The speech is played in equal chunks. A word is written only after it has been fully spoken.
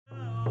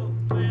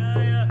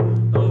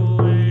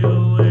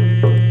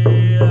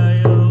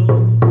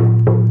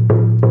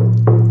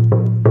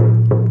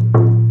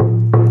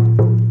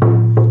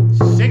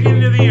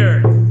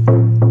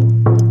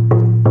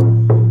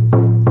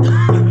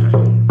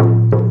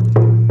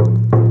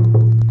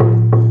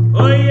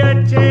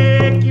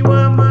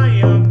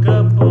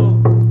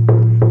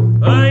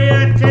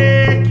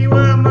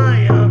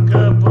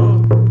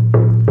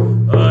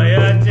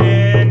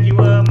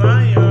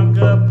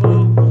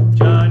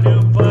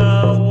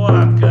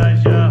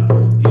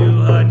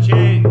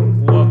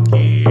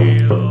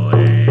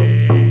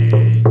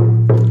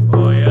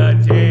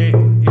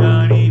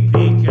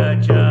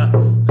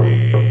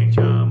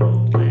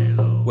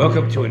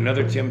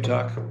another Tim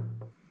Talk.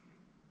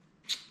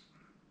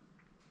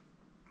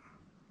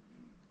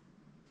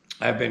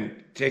 I've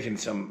been taking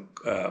some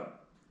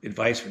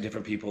advice from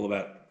different people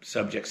about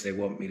subjects they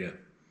want me to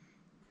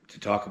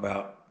talk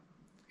about,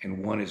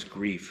 and one is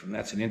grief, and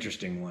that's an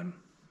interesting one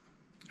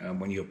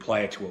when you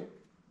apply it to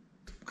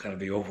kind of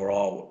the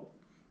overall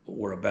what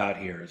we're about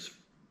here is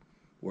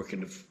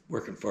working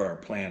for our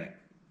planet.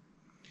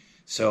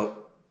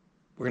 So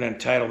we're going to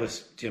entitle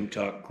this Tim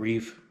Talk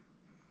Grief.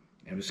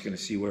 I'm just going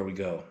to see where we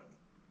go.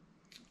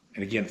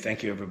 And again,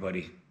 thank you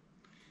everybody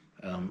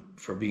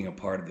for being a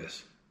part of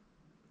this.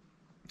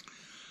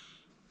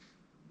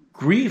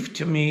 Grief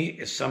to me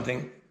is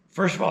something,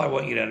 first of all, I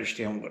want you to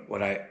understand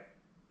what a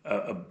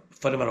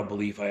fundamental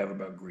belief I have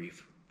about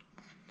grief.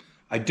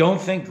 I don't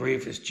think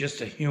grief is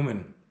just a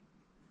human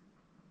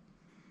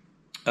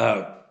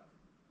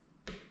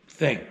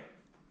thing.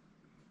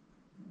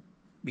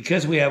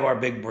 Because we have our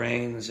big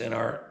brains and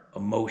our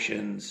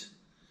emotions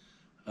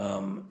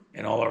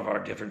and all of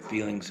our different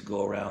feelings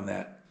go around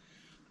that,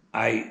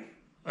 I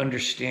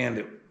understand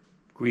that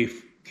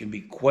grief can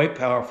be quite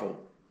powerful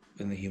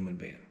in the human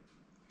being.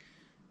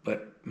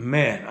 But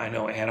man, I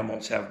know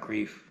animals have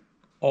grief,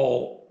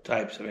 all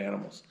types of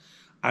animals.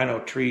 I know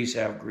trees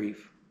have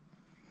grief.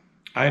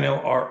 I know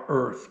our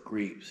earth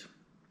grieves.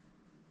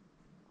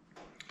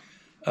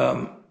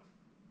 I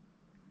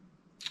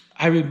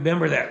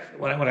remember that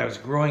when I was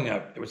growing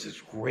up, there was this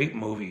great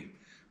movie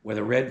where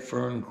the red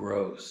fern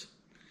grows.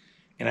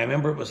 And I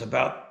remember it was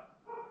about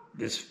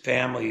this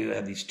family that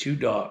had these two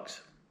dogs,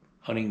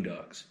 hunting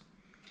dogs.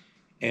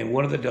 And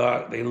one of the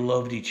dogs, they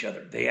loved each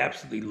other. They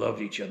absolutely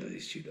loved each other,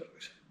 these two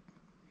dogs.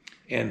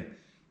 And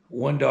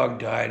one dog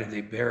died and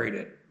they buried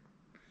it.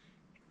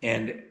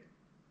 And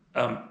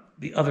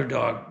the other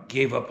dog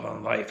gave up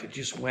on life. It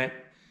just went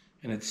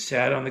and it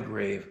sat on the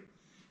grave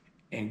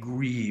and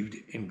grieved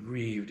and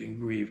grieved and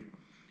grieved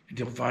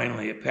until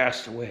finally it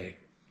passed away.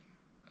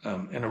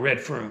 And a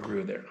red fern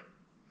grew there.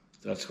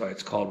 So that's why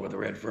it's called Where the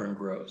Red Fern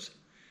Grows.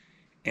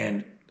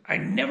 And I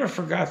never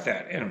forgot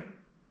that. And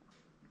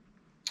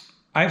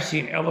I've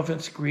seen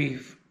elephants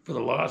grieve for the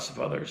loss of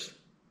others.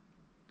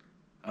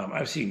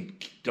 I've seen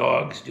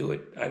dogs do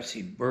it. I've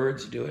seen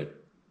birds do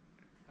it.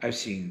 I've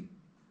seen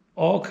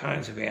all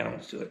kinds of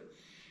animals do it.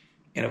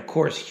 And of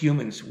course,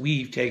 humans,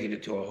 we've taken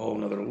it to a whole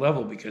nother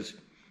level because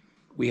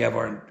we have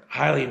our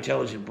highly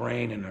intelligent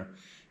brain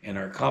and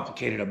our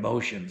complicated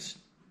emotions.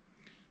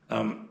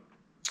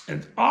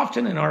 And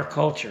often in our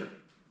culture,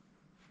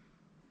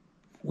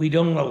 we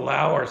don't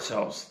allow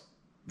ourselves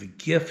the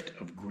gift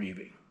of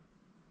grieving,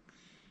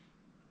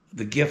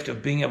 the gift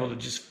of being able to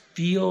just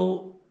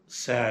feel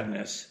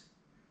sadness.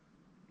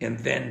 And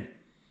then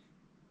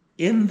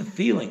in the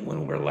feeling,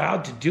 when we're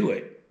allowed to do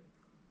it,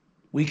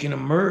 we can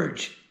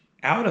emerge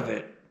out of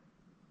it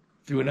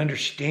through an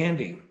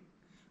understanding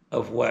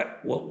of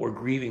what we're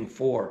grieving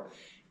for,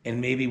 and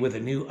maybe with a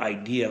new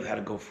idea of how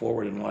to go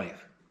forward in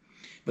life.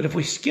 But if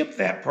we skip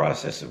that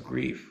process of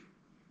grief,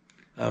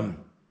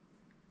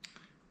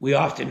 we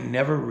often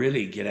never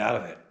really get out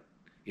of it.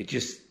 It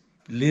just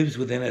lives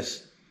within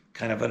us,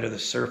 kind of under the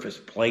surface,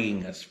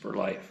 plaguing us for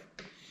life.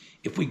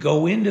 If we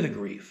go into the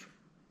grief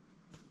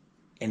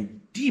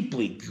and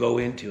deeply go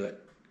into it,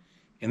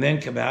 and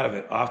then come out of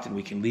it, often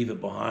we can leave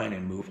it behind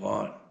and move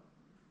on.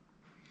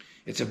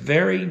 It's a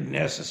very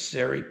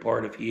necessary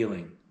part of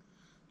healing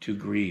to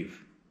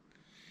grieve.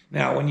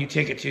 Now, when you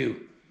take it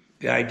to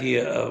the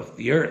idea of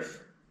the earth,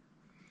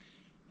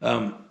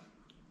 I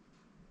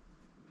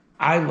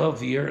love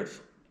the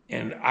earth,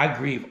 and I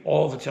grieve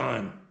all the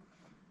time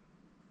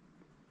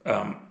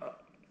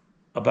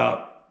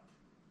about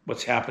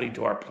what's happening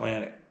to our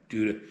planet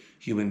due to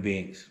human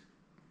beings.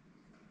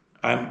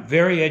 I'm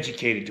very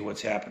educated to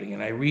what's happening,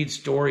 and I read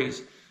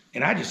stories,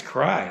 and I just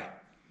cry,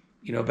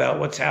 about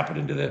what's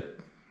happening to the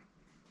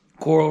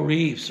coral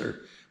reefs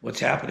or what's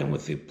happening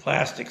with the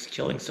plastics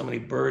killing so many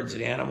birds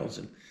and animals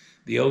and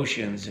the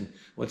oceans, and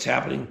what's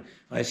happening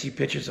when I see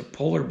pictures of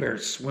polar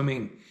bears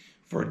swimming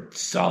for a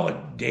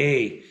solid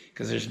day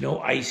because there's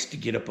no ice to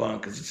get up on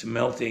because it's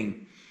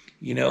melting,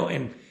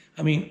 and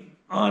I mean,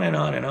 on and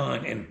on and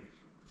on. And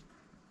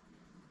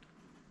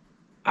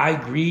I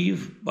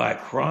grieve by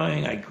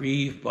crying. I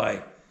grieve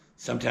by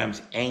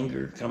sometimes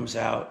anger comes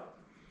out,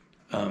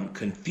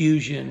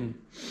 confusion.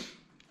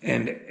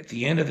 And at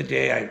the end of the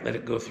day, I let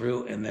it go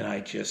through, and then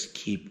I just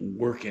keep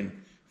working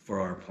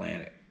for our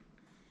planet.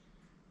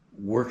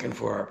 Working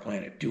for our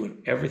planet,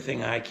 doing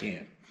everything I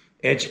can,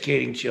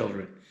 educating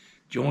children,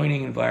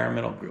 joining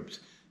environmental groups,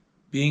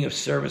 being of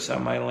service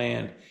on my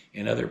land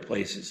and other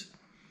places,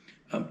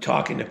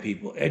 talking to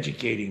people,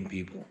 educating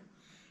people.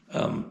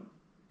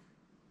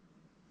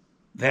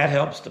 That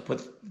helps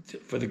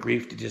for the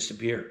grief to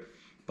disappear.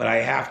 But I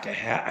have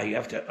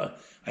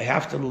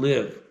to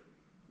live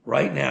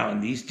right now in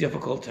these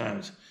difficult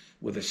times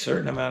with a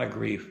certain amount of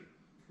grief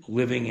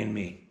living in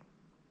me.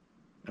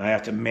 And I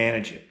have to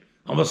manage it.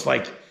 Almost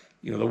like,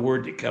 the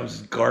word that comes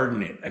is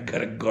garden it. I've got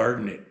to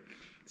garden it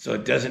so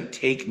it doesn't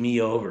take me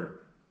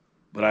over.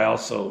 But I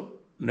also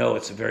know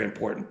it's a very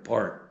important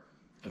part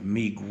of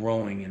me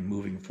growing and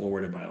moving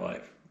forward in my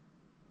life.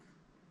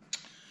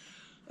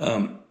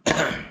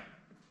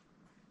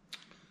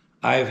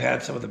 I've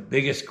had some of the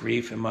biggest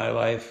grief in my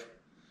life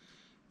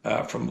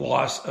from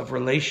loss of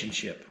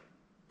relationship.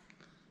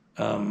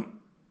 One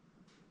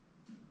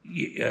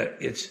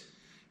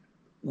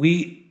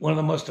of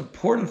the most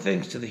important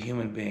things to the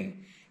human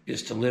being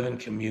is to live in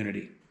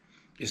community,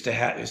 is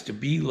to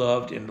be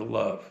loved and to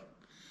love.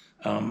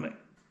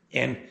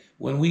 And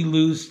when we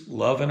lose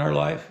love in our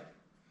life,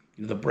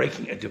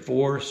 a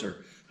divorce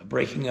or a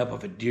breaking up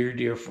of a dear,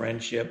 dear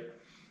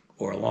friendship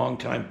or a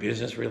long-time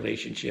business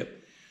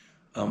relationship,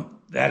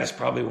 that is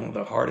probably one of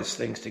the hardest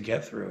things to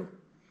get through.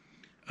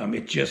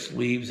 It just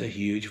leaves a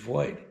huge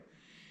void.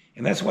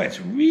 And that's why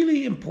it's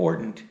really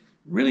important,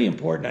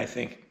 I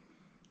think,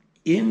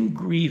 in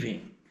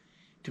grieving,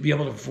 to be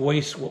able to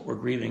voice what we're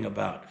grieving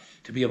about,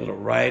 to be able to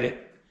write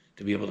it,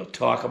 to be able to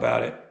talk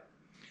about it,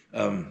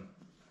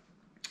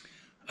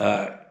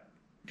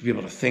 to be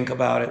able to think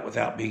about it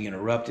without being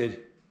interrupted.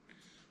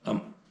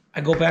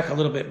 I go back a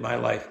little bit in my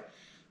life.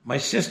 My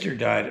sister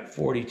died at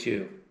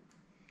 42,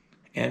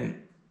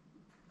 and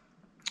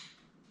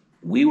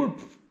we were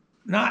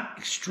not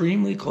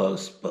extremely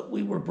close, but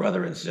we were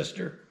brother and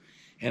sister,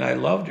 and I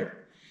loved her.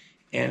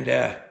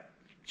 And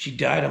she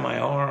died in my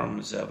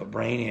arms of a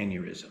brain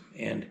aneurysm.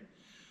 And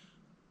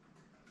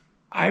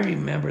I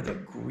remember the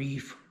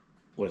grief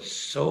was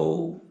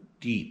so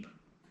deep.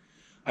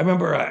 I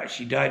remember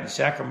she died in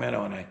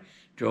Sacramento, and I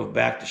drove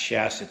back to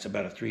Shasta. It's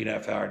about a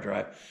 3.5 hour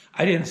drive.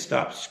 I didn't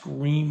stop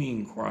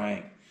screaming,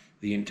 crying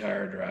the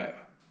entire drive.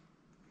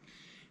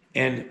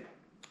 And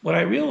what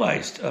I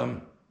realized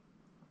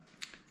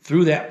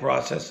through that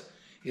process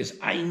is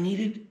I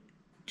needed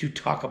to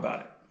talk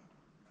about it.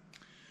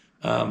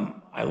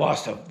 I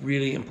lost a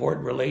really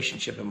important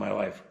relationship in my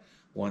life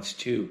once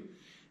too,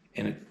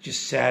 and it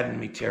just saddened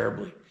me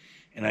terribly.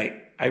 And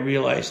I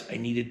realized I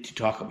needed to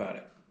talk about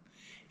it.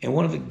 And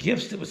one of the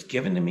gifts that was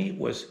given to me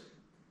was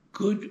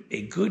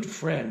a good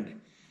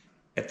friend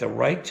at the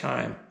right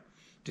time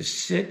to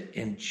sit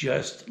and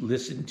just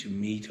listen to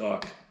me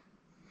talk.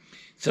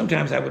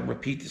 Sometimes I would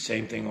repeat the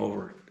same thing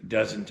over a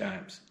dozen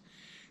times.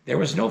 There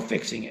was no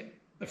fixing it.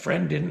 The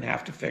friend didn't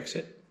have to fix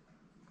it.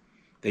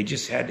 They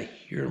just had to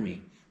hear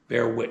me,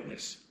 bear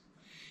witness.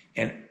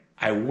 And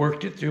I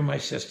worked it through my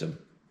system.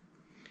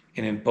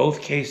 And in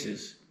both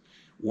cases,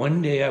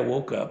 one day I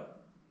woke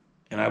up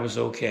and I was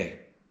okay.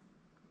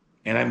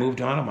 And I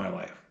moved on in my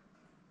life.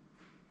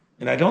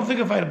 And I don't think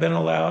if I'd have been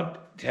allowed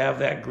to have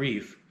that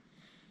grief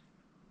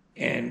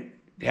and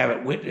have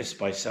it witnessed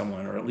by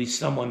someone, or at least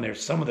someone there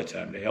some of the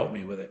time to help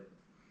me with it,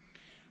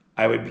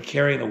 I would be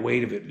carrying the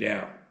weight of it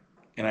down.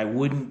 And I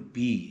wouldn't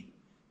be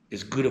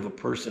as good of a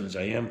person as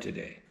I am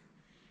today,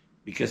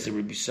 because there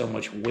would be so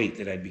much weight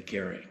that I'd be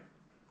carrying.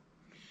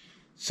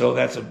 So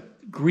that's a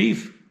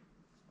grief,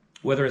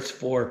 whether it's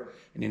for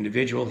an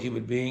individual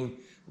human being,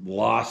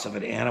 loss of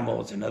an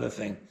animal is another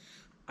thing.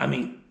 I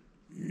mean,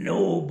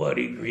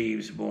 nobody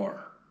grieves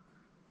more.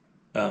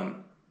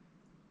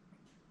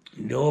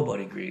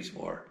 Nobody grieves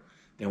more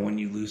than when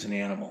you lose an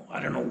animal.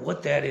 I don't know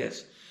what that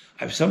is.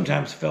 I've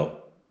sometimes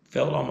felt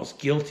almost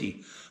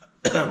guilty,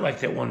 like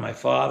that when my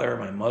father or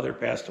my mother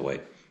passed away.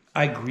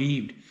 I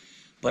grieved,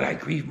 but I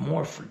grieved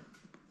more for,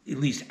 at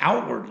least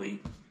outwardly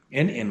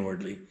and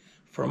inwardly,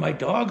 for my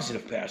dogs that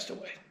have passed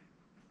away.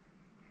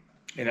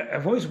 And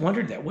I've always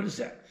wondered that. What is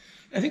that?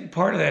 I think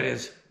part of that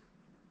is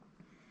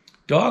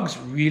dogs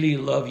really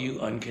love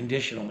you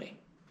unconditionally.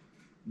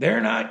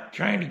 They're not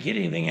trying to get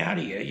anything out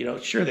of you. You know,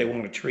 sure, they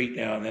want a treat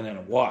now and then and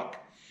a walk,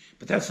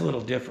 but that's a little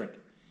different.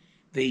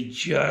 They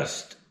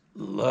just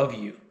love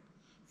you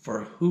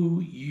for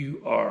who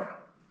you are.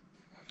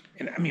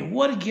 And I mean,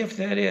 what a gift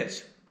that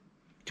is,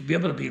 to be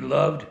able to be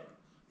loved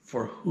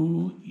for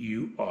who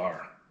you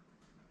are.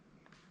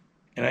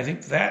 And I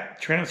think that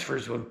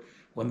transfers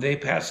when they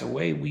pass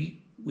away. We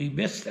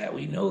miss that.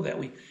 We know that.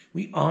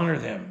 We honor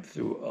them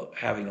through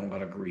having a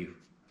lot of grief.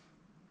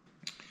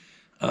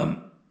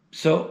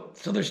 So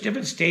there's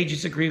different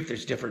stages of grief.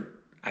 There's different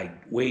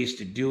ways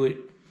to do it.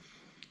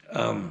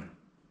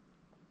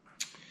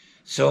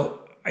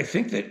 So I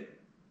think that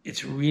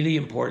it's really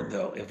important,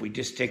 though, if we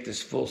just take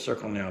this full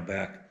circle now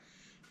back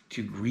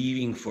to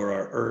grieving for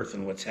our earth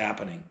and what's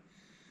happening.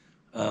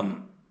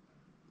 And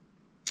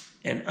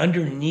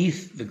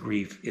underneath the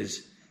grief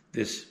is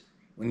this,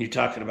 when you're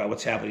talking about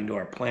what's happening to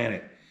our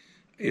planet,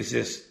 is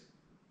this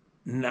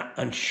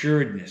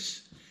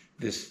unsuredness.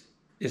 It's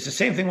the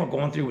same thing we're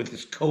going through with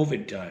this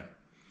COVID time.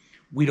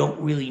 We don't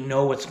really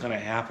know what's going to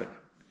happen.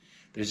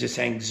 There's this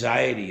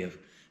anxiety of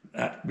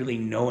not really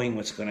knowing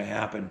what's going to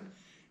happen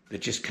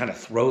that just kind of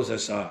throws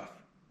us off.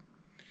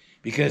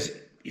 Because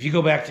if you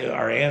go back to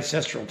our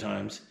ancestral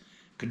times,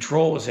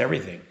 control was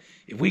everything.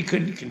 If we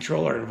couldn't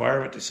control our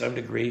environment to some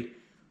degree,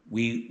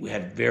 we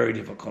had a very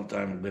difficult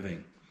time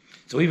living.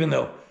 So even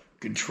though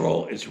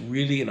control is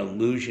really an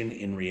illusion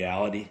in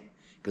reality,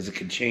 because it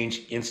can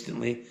change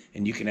instantly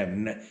and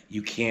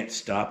you can't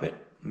stop it,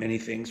 many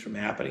things from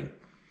happening,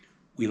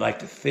 we like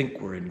to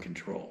think we're in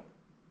control.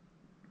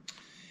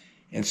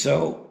 And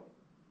so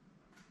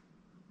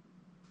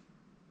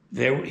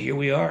here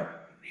we are.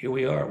 Here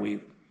we are.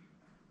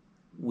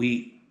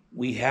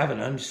 We have an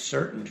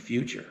uncertain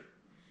future.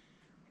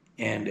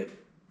 And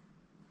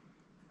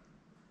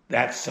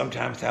that's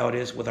sometimes how it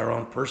is with our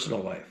own personal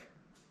life.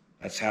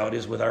 That's how it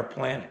is with our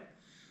planet.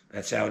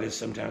 That's how it is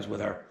sometimes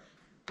with our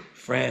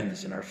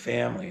friends and our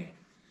family.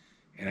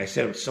 And I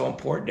said it's so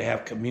important to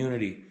have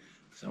community,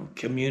 some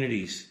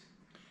communities.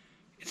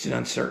 It's an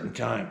uncertain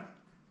time.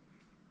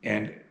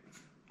 And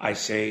I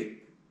say,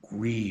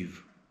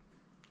 grieve.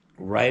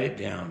 Write it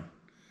down.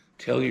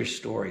 Tell your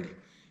story.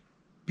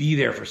 Be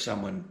there for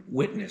someone.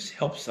 Witness.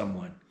 Help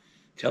someone.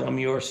 Tell them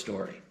your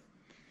story.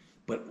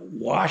 But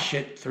wash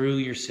it through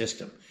your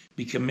system.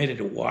 Be committed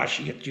to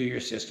washing it through your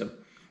system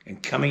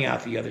and coming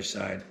out the other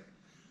side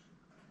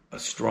a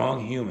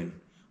strong human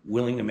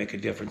willing to make a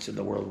difference in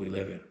the world we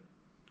live in.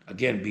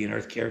 Again, be an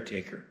earth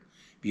caretaker.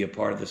 Be a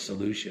part of the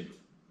solution.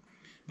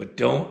 But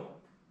don't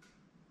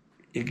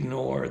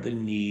ignore the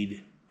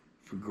need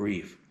for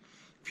grief.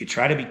 If you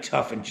try to be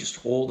tough and just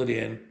hold it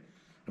in,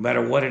 no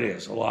matter what it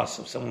is, a loss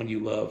of someone you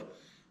love,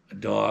 a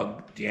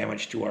dog,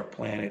 damage to our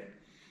planet,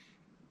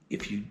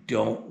 if you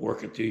don't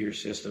work it through your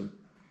system,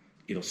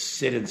 it'll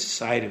sit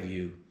inside of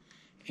you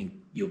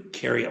and you'll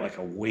carry it like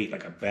a weight,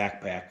 like a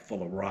backpack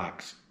full of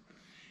rocks.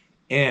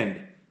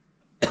 And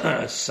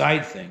a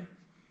side thing,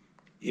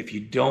 if you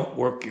don't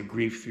work your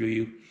grief through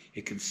you,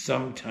 it can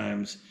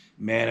sometimes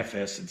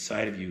manifest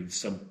inside of you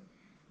some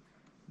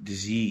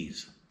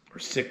disease or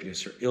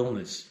sickness or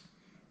illness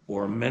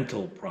or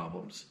mental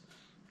problems,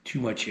 too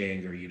much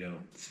anger,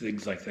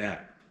 things like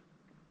that.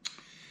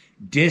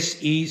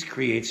 Dis-ease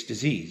creates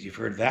disease. You've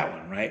heard that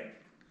one, right?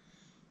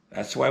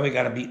 That's why we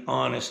got to be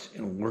honest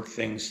and work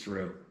things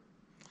through.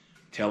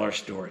 Tell our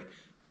story.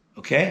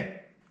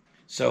 Okay?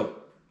 So,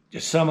 to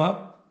sum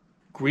up,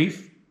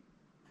 grief,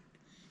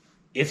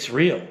 it's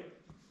real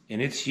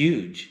and it's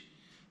huge.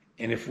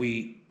 And if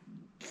we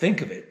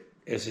think of it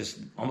as this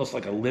almost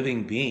like a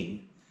living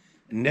being,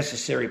 a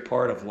necessary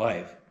part of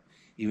life,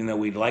 even though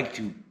we'd like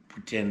to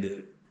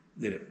pretend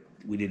that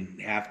we didn't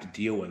have to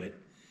deal with it,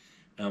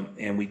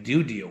 and we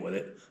do deal with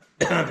it,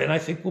 then I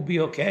think we'll be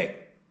okay.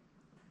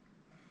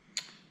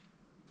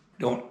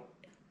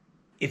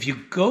 If you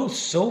go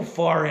so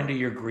far into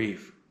your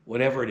grief,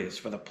 whatever it is,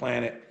 for the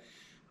planet,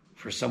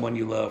 for someone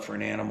you love, for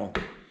an animal,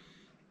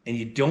 and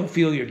you don't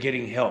feel you're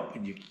getting help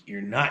and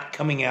you're not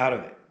coming out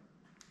of it,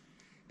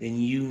 then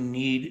you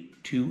need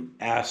to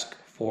ask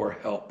for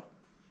help.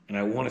 And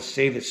I want to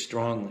say this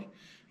strongly.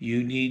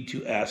 You need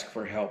to ask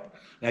for help.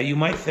 Now, you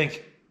might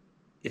think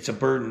it's a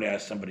burden to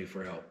ask somebody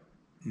for help.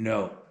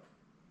 No.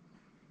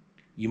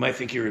 You might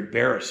think you might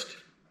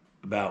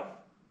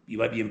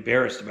be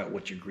embarrassed about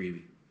what you're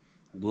grieving.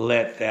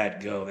 Let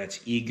that go.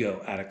 That's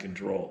ego out of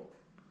control.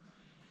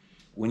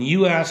 When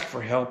you ask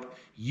for help,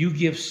 you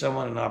give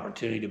someone an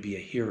opportunity to be a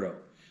hero,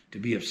 to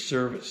be of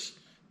service,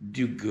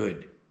 do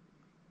good.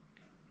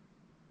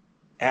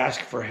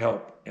 Ask for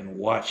help and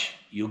watch.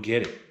 You'll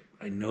get it.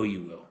 I know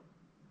you will.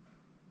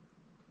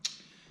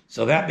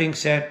 So that being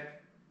said,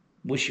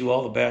 wish you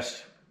all the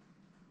best.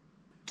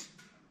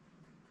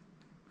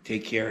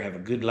 Take care. Have a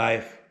good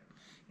life.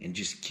 And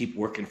just keep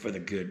working for the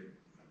good.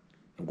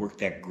 And work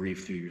that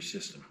grief through your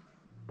system.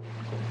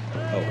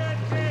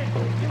 Oh.